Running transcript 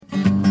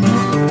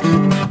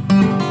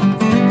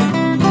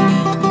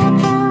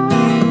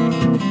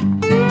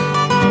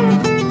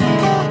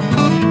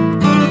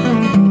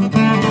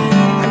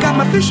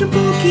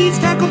keys,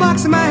 tackle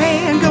box in my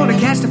hand. Gonna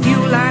cast a few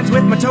lines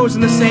with my toes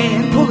in the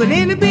sand. Pulling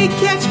in a big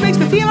catch makes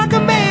me feel like a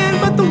man.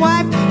 But the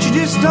wife, she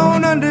just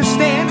don't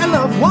understand. I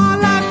love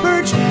walleye,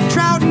 perch,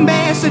 trout, and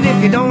bass. And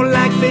if you don't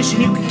like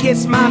fishing, you can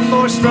kiss my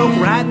four-stroke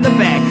right in the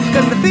back.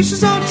 Cause the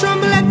fishes all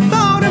tremble at the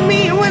thought of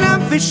me when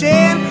I'm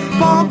fishing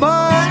Paul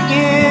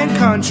Bunyan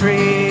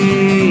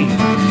country.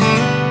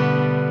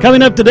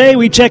 Coming up today,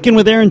 we check in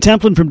with Aaron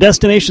Templin from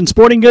Destination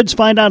Sporting Goods,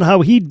 find out how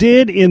he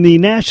did in the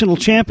National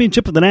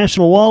Championship of the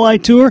National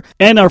Walleye Tour,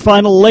 and our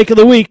final Lake of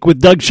the Week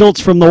with Doug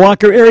Schultz from the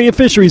Walker Area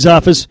Fisheries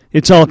Office.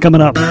 It's all coming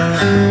up.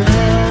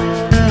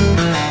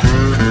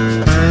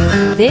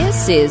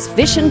 This is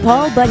Fishin'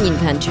 Paul Bunyan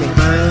Country.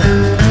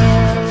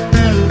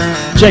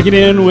 Checking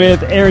in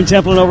with Aaron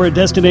Templin over at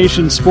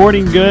Destination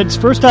Sporting Goods.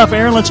 First off,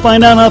 Aaron, let's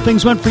find out how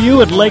things went for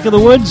you at Lake of the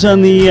Woods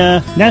on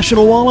the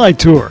National Walleye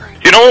Tour.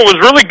 You know, it was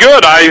really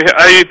good.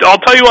 I'll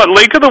tell you what,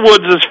 Lake of the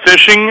Woods is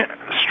fishing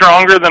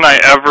stronger than I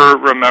ever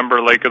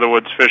remember Lake of the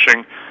Woods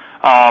fishing.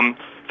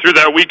 Through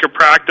that week of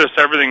practice,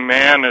 everything,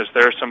 man, is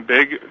there some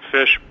big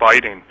fish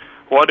biting.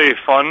 What a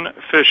fun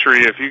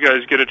fishery. If you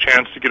guys get a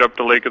chance to get up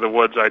to Lake of the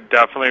Woods, I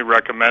definitely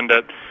recommend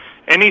it.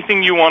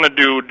 Anything you want to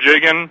do,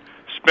 jigging,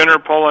 spinner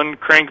pulling,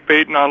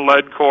 crankbaiting on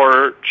lead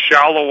core,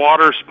 shallow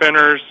water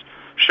spinners,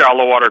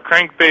 shallow water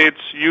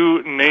crankbaits,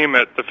 you name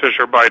it, the fish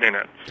are biting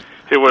it.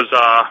 It was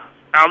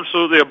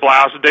absolutely a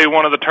blast. Day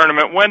one of the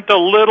tournament went a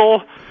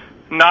little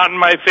not in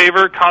my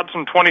favor. Caught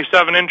some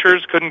 27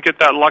 inchers, couldn't get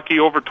that lucky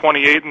over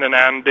 28, and then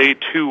on day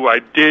two I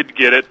did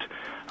get it.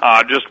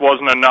 Just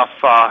wasn't enough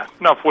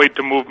weight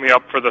to move me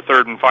up for the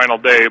third and final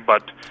day,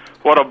 but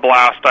what a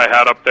blast I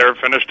had up there.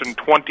 Finished in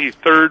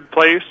 23rd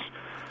place.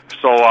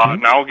 So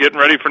now getting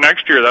ready for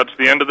next year. That's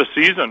the end of the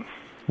season.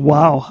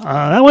 Wow,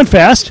 that went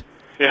fast.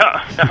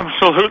 Yeah,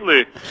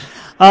 absolutely.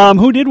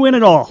 Who did win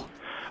it all?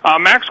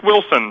 Max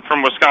Wilson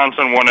from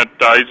Wisconsin won it.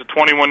 He's a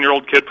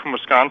 21-year-old kid from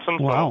Wisconsin.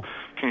 Wow. So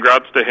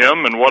congrats to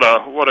him, and what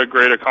a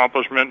great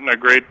accomplishment and a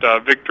great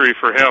victory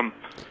for him.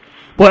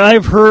 Well,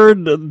 I've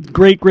heard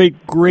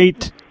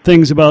great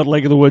things about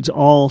Lake of the Woods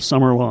all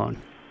summer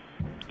long.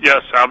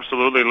 Yes,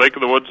 absolutely. Lake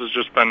of the Woods has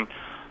just been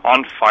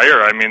on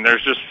fire. I mean,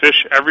 there's just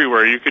fish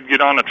everywhere. You could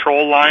get on a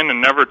troll line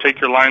and never take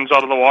your lines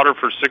out of the water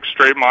for 6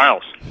 straight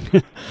miles.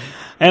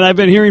 And I've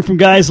been hearing from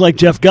guys like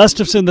Jeff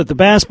Gustafson that the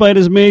bass bite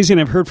is amazing.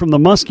 I've heard from the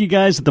muskie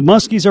guys that the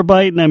muskies are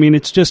biting. I mean,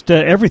 it's just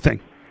everything.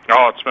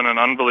 Oh, it's been an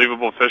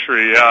unbelievable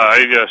fishery. Yeah,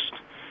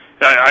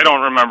 I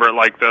don't remember it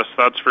like this,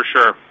 that's for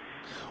sure.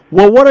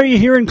 Well, what are you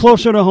hearing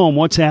closer to home?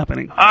 What's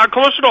happening?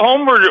 Closer to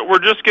home, we're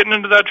just getting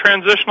into that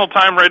transitional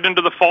time right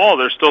into the fall.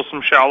 There's still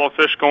some shallow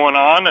fish going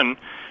on, and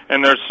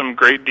there's some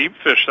great deep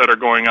fish that are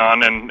going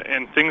on,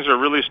 and things are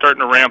really starting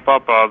to ramp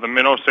up. The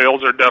minnow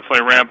sales are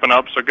definitely ramping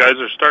up, so guys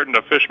are starting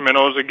to fish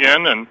minnows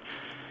again, and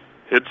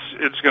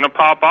it's going to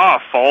pop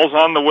off. Fall's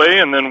on the way,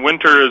 and then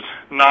winter is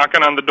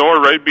knocking on the door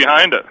right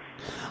behind it.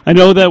 I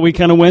know that we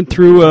kind of went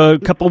through a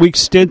couple of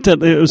weeks stint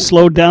that it was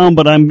slowed down,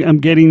 but I'm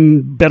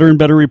getting better and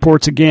better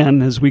reports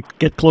again as we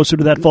get closer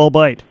to that fall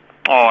bite.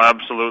 Oh,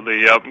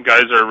 absolutely. Yep,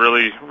 guys are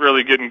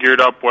really getting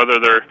geared up, whether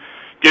they're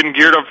getting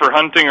geared up for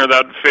hunting or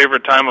that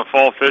favorite time of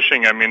fall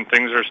fishing. I mean,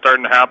 things are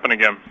starting to happen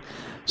again.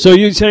 So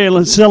you say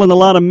selling a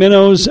lot of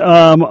minnows.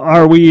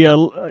 Are we,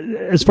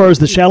 as far as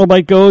the shallow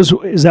bite goes,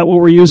 is that what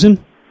we're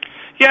using?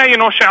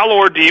 Yeah, shallow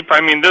or deep. I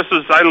mean,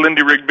 I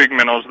Lindy rig big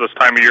minnows this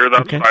time of year.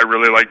 That's what I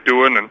really like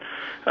doing. And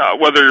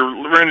whether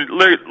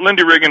you're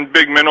Lindy rigging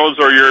big minnows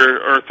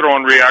or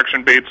throwing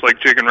reaction baits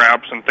like jig and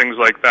wraps and things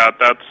like that,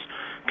 that's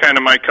kind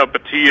of my cup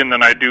of tea. And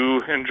then I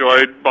do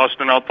enjoy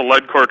busting out the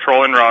lead core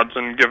trolling rods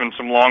and giving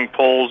some long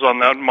pulls on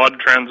that mud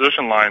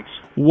transition lines.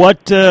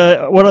 What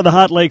are the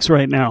hot lakes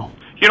right now?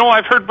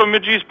 I've heard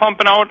Bemidji's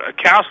pumping out.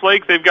 Cass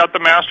Lake, they've got the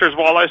Masters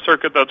Walleye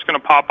Circuit that's going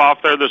to pop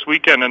off there this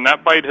weekend, and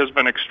that bite has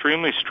been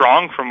extremely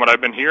strong from what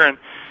I've been hearing.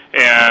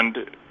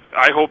 And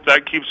I hope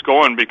that keeps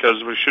going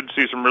because we should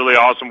see some really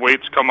awesome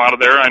weights come out of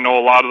there. I know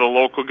a lot of the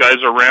local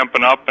guys are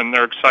ramping up, and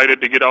they're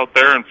excited to get out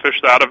there and fish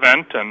that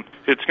event, and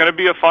it's going to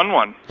be a fun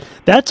one.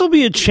 That'll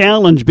be a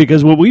challenge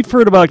because what we've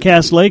heard about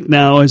Cass Lake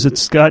now is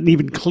it's gotten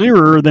even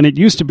clearer than it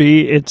used to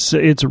be. It's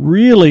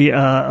really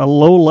a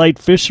low-light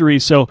fishery,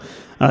 so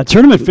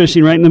tournament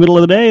fishing right in the middle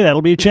of the day,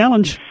 that'll be a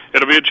challenge.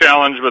 It'll be a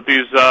challenge, but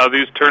these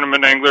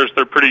tournament anglers,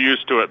 they're pretty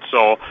used to it,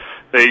 so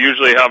they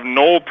usually have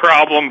no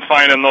problem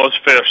finding those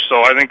fish.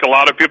 So I think a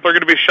lot of people are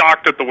going to be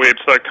shocked at the weights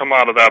that come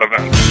out of that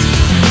event.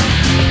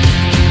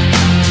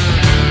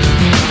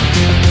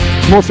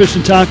 More Fish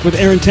and Talk with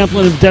Aaron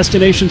Templin of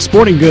Destination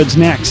Sporting Goods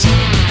next.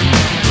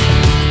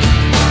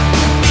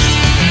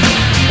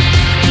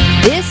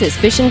 This is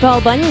Fishin'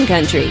 Paul Bunyan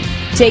Country.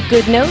 Take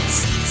good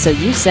notes so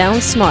you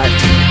sound smart.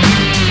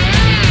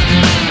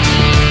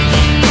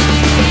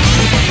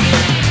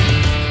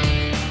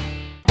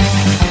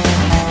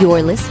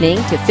 You're listening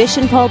to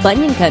Fishin' Paul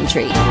Bunyan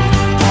Country.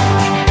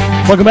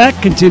 Welcome back.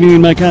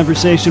 Continuing my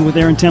conversation with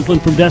Aaron Templin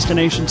from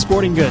Destination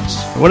Sporting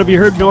Goods. What have you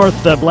heard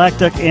north, black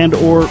duck and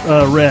or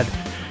red?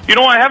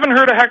 I haven't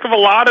heard a heck of a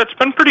lot. It's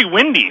been pretty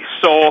windy,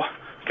 so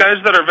guys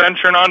that are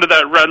venturing onto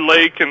that Red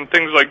Lake and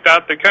things like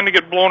that, they kind of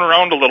get blown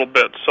around a little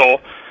bit.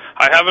 So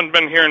I haven't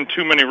been hearing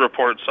too many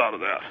reports out of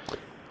that.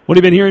 What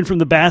have you been hearing from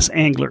the bass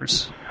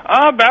anglers?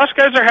 Bass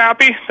guys are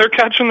happy. They're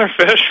catching their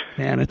fish.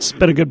 Man, it's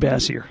been a good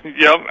bass year.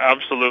 Yep,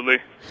 absolutely.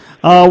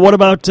 What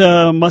about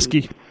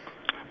muskie?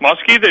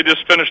 Muskie, they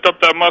just finished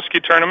up that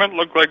muskie tournament.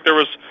 Looked like there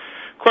was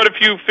quite a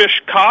few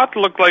fish caught.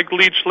 Looked like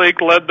Leech Lake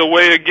led the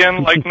way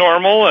again like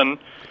normal, and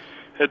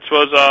it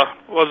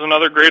was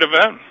another great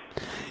event.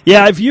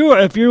 Yeah, if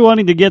you're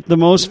wanting to get the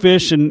most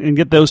fish and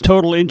get those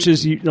total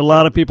inches, a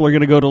lot of people are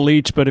going to go to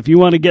Leech. But if you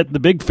want to get the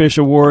big fish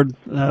award,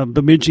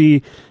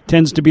 Bemidji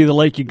tends to be the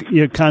lake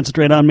you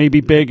concentrate on,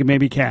 maybe big and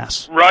maybe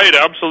Cass. Right,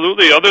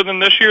 absolutely. Other than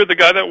this year, the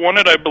guy that won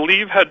it, I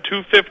believe, had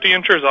 250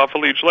 inches off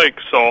of Leech Lake.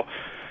 So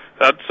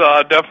that's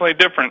definitely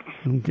different.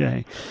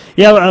 Okay.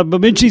 Yeah,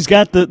 Bemidji's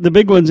got the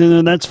big ones in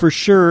there, that's for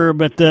sure,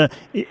 but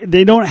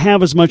they don't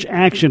have as much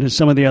action as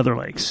some of the other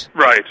lakes.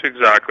 Right,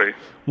 exactly.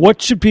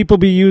 What should people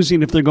be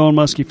using if they're going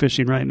muskie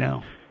fishing right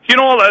now? You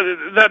know,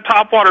 that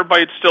topwater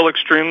bite's still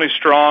extremely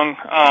strong.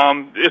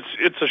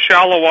 It's a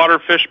shallow water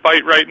fish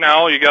bite right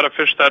now. You got to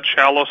fish that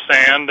shallow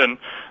sand and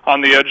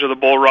on the edge of the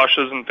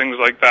bulrushes and things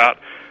like that.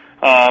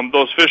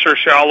 Those fish are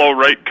shallow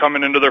right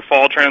coming into their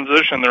fall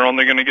transition. They're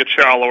only going to get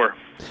shallower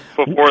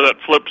before that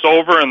flips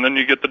over, and then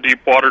you get the deep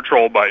water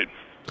troll bite.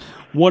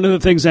 One of the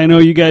things I know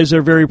you guys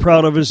are very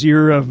proud of is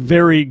your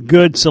very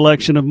good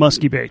selection of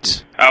muskie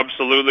baits.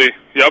 Absolutely.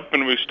 Yep,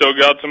 and we've still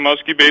got some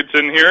muskie baits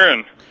in here,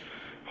 and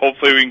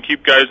hopefully we can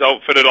keep guys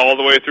outfitted all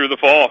the way through the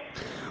fall.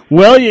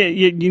 Well,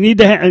 you need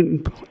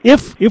to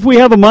if we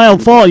have a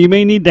mild fall, you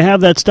may need to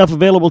have that stuff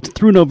available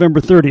through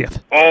November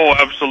 30th. Oh,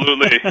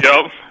 absolutely.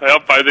 Yep,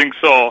 I think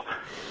so.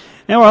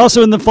 And we're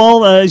also in the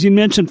fall, as you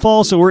mentioned,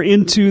 fall, so we're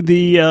into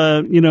the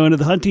into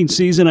the hunting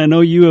season. I know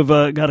you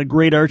have got a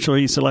great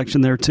archery selection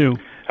there too.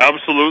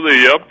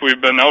 Absolutely, yep.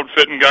 We've been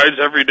outfitting guys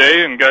every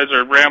day, and guys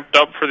are ramped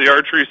up for the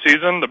archery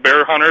season. The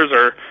bear hunters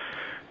are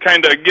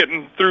kind of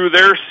getting through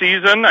their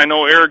season. I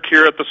know Eric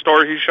here at the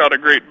store, he shot a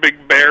great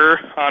big bear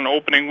on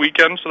opening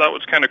weekend, so that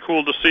was kind of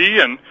cool to see,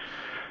 and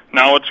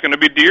now it's going to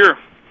be deer.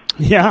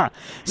 Yeah.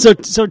 So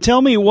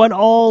tell me, what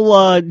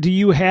all do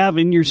you have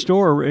in your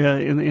store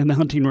in the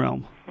hunting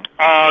realm?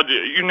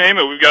 You name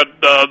it. We've got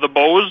the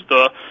bows,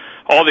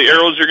 all the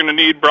arrows you're going to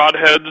need,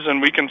 broadheads,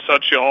 and we can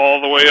set you all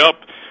the way up.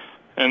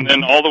 And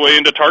then all the way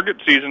into target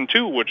season,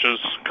 too, which is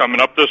coming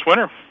up this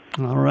winter.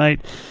 All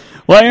right.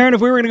 Well, Aaron,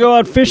 if we were going to go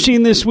out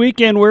fishing this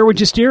weekend, where would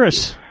you steer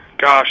us?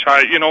 Gosh,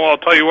 I'll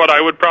tell you what,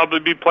 I would probably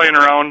be playing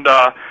around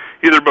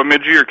either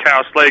Bemidji or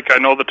Cass Lake. I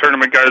know the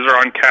tournament guys are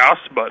on Cass,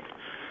 but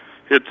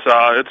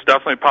it's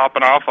definitely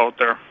popping off out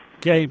there.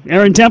 Okay.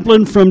 Aaron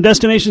Templin from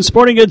Destination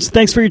Sporting Goods,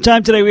 thanks for your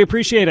time today. We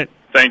appreciate it.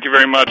 Thank you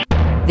very much.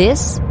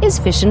 This is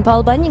Fishin'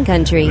 Paul Bunyan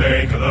Country.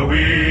 Lake of the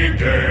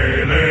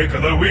weekday, lake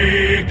of the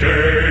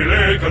weekday,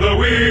 lake of the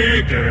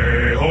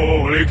weekday,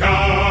 holy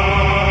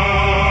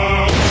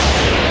cow.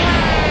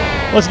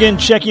 Once again,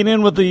 checking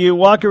in with the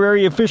Walker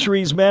Area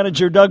Fisheries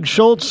Manager, Doug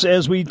Schultz,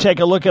 as we take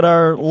a look at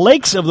our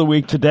lakes of the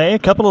week today. A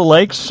couple of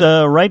lakes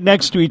right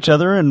next to each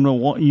other, and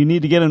you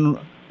need to get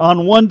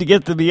on one to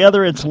get to the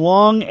other. It's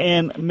Long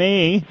and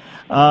May,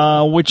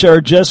 which are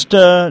just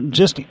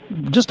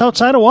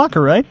outside of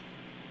Walker, right?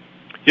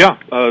 Yeah,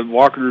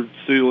 Walker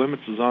city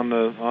limits is on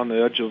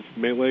the edge of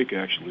May Lake,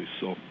 actually.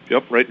 So,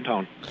 yep, right in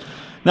town.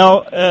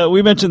 Now,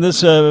 we mentioned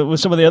this with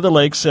some of the other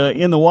lakes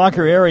in the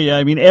Walker area.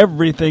 I mean,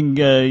 everything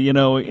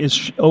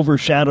is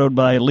overshadowed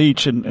by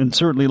Leech, and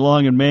certainly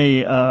Long and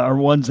May are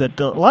ones that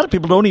a lot of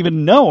people don't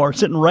even know are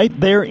sitting right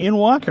there in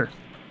Walker.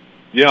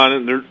 Yeah,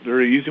 and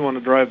they're an easy one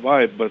to drive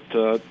by, but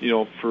for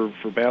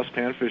bass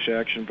panfish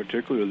action in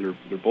particular,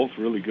 they're both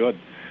really good.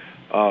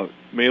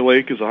 May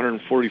Lake is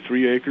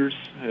 143 acres,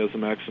 has a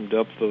maximum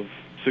depth of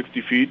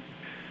 60 feet,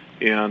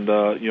 and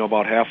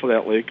about half of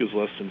that lake is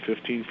less than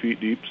 15 feet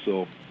deep,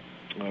 so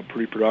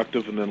pretty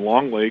productive. And then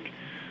Long Lake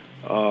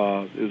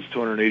is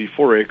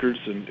 284 acres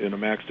and a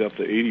max depth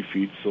of 80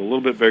 feet, so a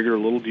little bit bigger, a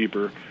little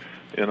deeper,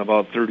 and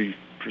about 30%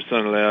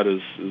 of that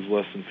is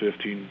less than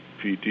 15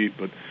 feet deep.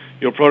 But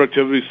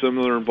productivity is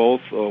similar in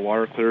both.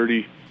 Water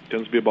clarity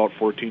tends to be about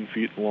 14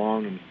 feet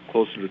long and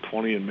closer to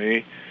 20 in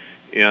May.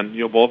 And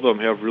both of them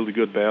have really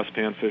good bass,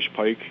 panfish,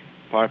 pike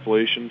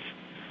populations.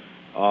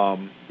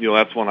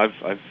 That's one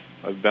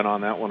I've been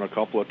on that one a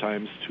couple of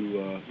times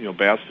too.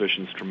 Bass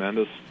fishing's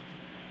tremendous.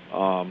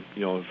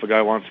 If a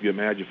guy wants to get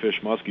mad, you fish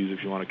muskies.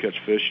 If you want to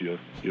catch fish, you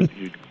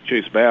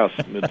chase bass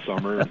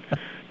midsummer,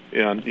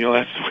 and that's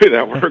the way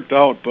that worked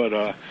out.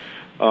 But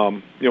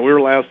we were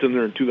last in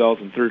there in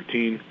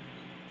 2013,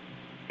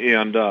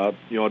 and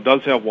it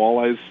does have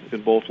walleyes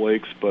in both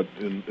lakes, but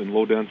in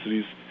low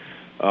densities.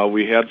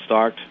 We had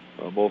stocked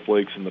both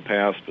lakes in the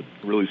past, but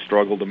really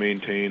struggled to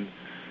maintain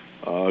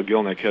a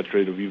gillnet catch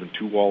rate of even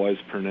 2 walleyes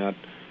per net,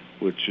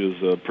 which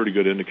is a pretty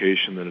good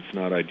indication that it's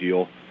not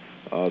ideal.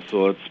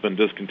 So it's been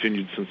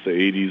discontinued since the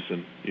 80s,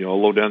 and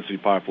low density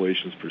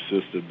populations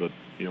persisted, but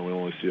we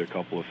only see a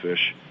couple of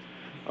fish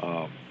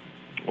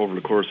over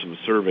the course of a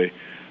survey.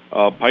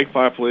 Pike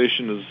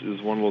population is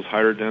one of those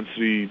higher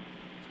density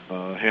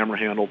hammer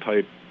handle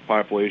type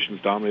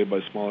populations dominated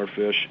by smaller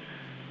fish.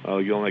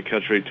 Yellowknife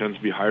catch rate tends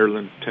to be higher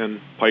than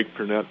 10 pike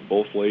per net in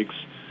both lakes.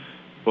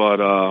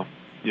 But,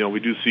 we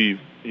do see,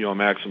 a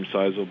maximum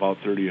size of about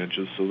 30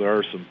 inches. So there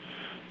are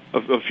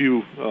a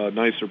few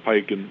nicer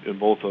pike in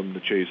both of them to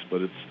chase.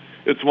 But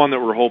it's one that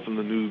we're hoping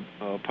the new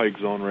pike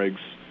zone regs,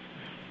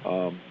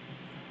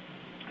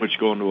 which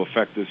go into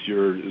effect this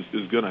year,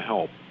 is going to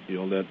help.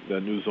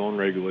 That new zone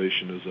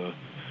regulation is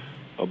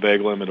a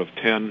bag limit of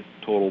 10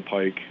 total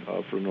pike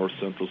for north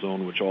central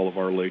zone, which all of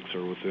our lakes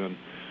are within,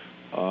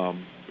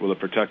 with a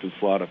protected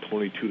slot of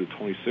 22 to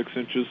 26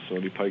 inches. So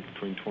any pike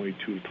between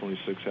 22 to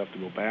 26 have to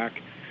go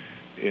back,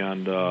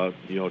 and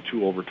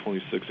 2 over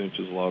 26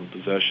 inches allowed in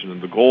possession.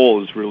 And the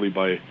goal is really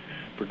by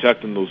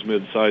protecting those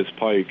mid-sized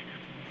pike,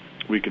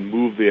 we can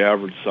move the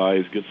average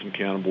size, get some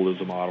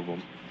cannibalism out of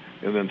them,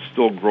 and then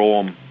still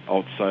grow them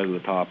outside of the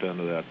top end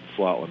of that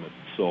slot limit.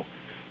 So,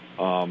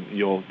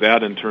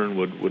 that in turn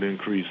would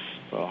increase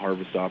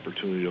harvest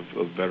opportunity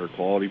of better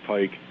quality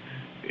pike.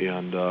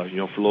 And,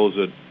 for those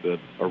that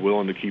are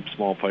willing to keep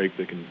small pike,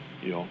 they can,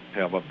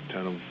 have up to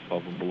 10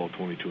 of them below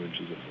 22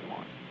 inches if they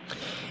want.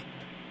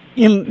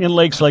 In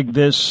lakes like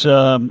this,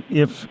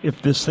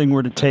 if this thing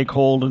were to take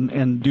hold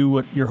and do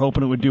what you're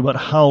hoping it would do, about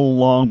how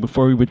long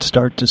before we would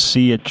start to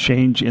see a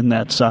change in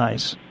that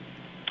size?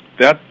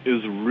 That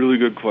is a really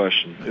good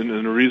question. And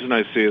the reason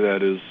I say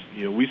that is,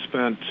 we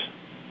spent,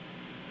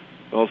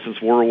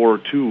 since World War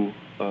II,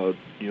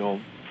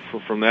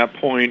 from that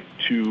point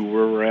to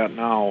where we're at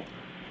now,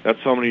 that's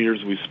how many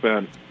years we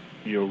spent,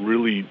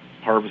 really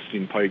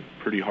harvesting pike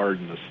pretty hard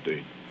in this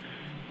state.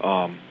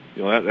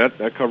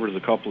 That covers a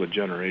couple of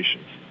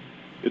generations.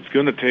 It's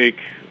going to take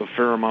a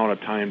fair amount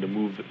of time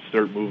to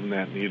start moving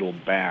that needle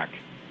back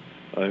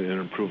and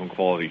improving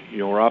quality.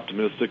 We're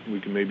optimistic we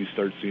can maybe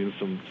start seeing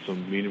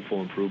some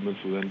meaningful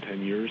improvements within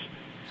 10 years.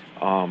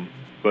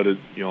 But a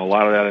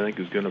lot of that I think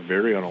is going to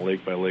vary on a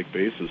lake by lake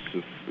basis.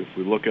 If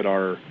we look at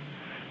our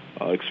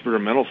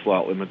experimental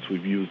slot limits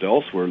we've used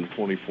elsewhere, the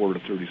 24 to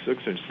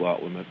 36 inch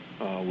slot limit,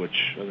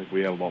 which I think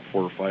we have about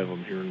 4 or 5 of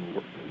them here in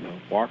the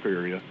Walker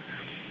area.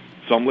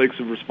 Some lakes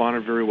have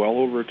responded very well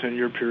over a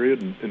 10-year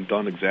period and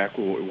done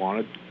exactly what we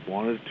wanted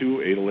it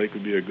to. Ada Lake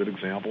would be a good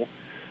example.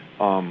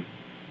 Some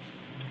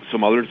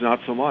others not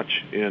so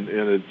much, and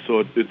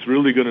it's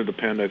really going to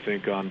depend, I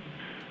think, on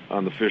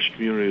the fish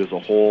community as a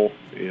whole,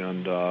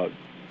 and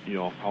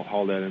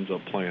how that ends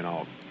up playing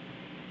out.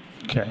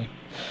 Okay.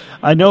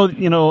 I know,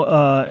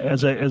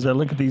 as I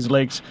look at these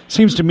lakes,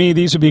 seems to me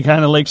these would be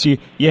kind of lakes you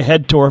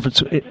head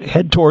towards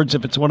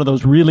if it's one of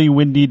those really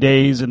windy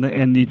days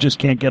and you just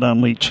can't get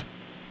on leech.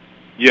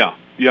 Yeah,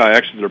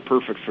 actually they're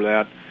perfect for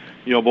that.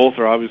 Both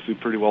are obviously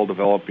pretty well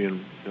developed,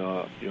 being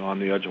on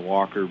the edge of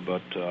Walker,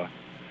 but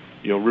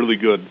really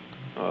good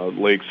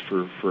lakes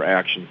for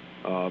action,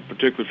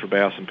 particularly for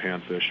bass and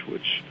panfish,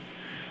 which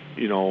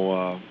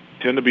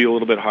tend to be a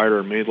little bit higher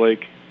in Maid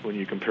Lake when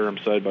you compare them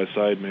side by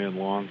side, May and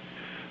Long.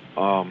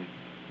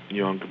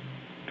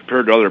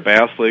 Compared to other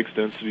bass lakes,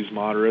 density is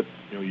moderate.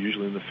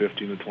 Usually in the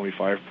 15 to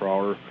 25 per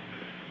hour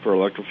for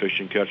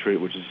electrofishing catch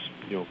rate, which is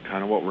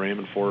kind of what we're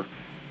aiming for.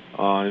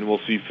 And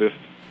we'll see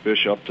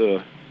fish up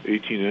to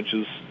 18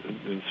 inches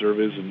in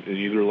surveys in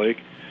either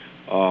lake.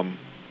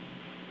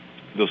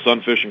 The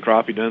sunfish and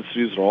crappie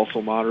densities are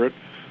also moderate,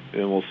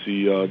 and we'll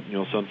see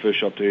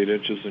sunfish up to 8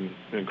 inches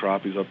and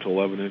crappies up to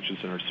 11 inches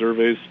in our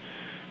surveys.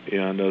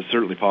 And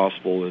certainly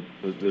possible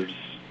that there's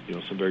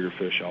some bigger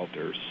fish out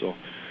there. So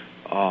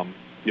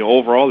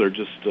overall they're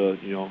just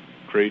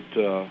great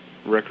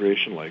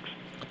recreation lakes.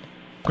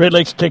 Great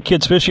lakes to take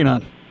kids fishing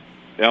on.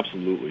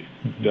 Absolutely,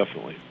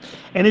 definitely.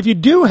 And if you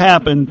do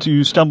happen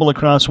to stumble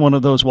across one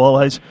of those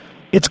walleyes,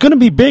 it's going to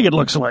be big, it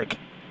looks like.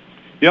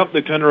 Yep,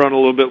 they tend to run a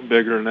little bit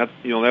bigger, and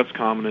that's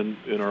common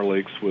in our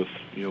lakes with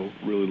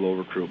really low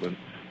recruitment.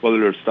 Whether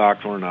they're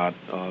stocked or not,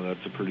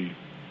 that's a pretty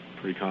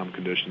common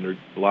condition.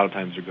 A lot of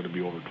times they're going to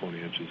be over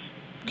 20 inches.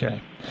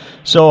 Okay,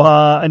 so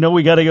I know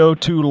we got to go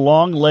to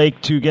Long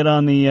Lake to get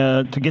on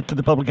to get to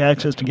the public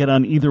access to get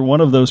on either one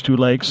of those two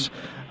lakes.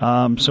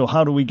 So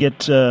how do we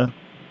get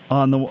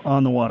on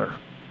the water?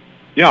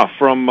 Yeah,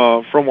 from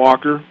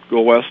Walker,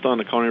 go west on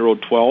the County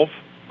Road 12,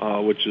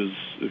 which is,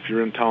 if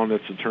you're in town,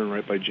 that's a turn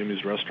right by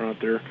Jimmy's Restaurant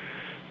there.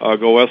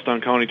 Go west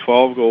on County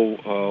 12, go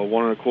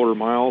 1.25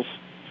 miles,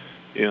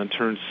 and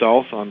turn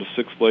south onto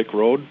Sixth Lake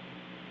Road,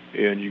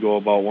 and you go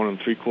about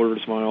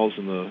 1.75 miles,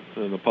 and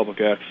the public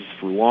access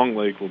for Long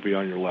Lake will be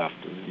on your left.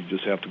 And you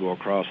just have to go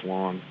across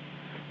Long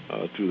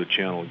through the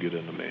channel and get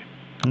into May.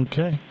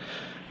 Okay,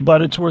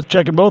 but it's worth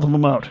checking both of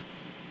them out.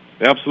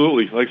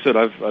 Absolutely. Like I said,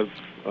 I've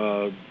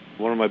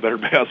one of my better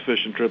bass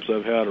fishing trips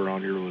I've had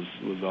around here was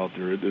out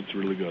there. It's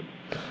really good.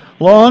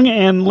 Long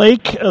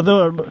Lake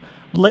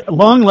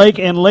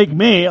and Lake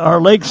May are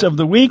lakes of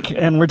the week,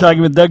 and we're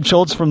talking with Doug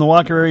Schultz from the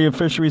Walker Area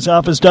Fisheries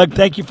Office. Doug,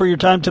 thank you for your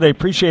time today.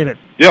 Appreciate it.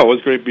 Yeah, it was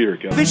great to be here,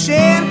 Kevin.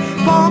 Fishin'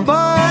 for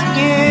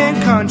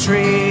Bunyan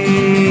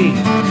Country.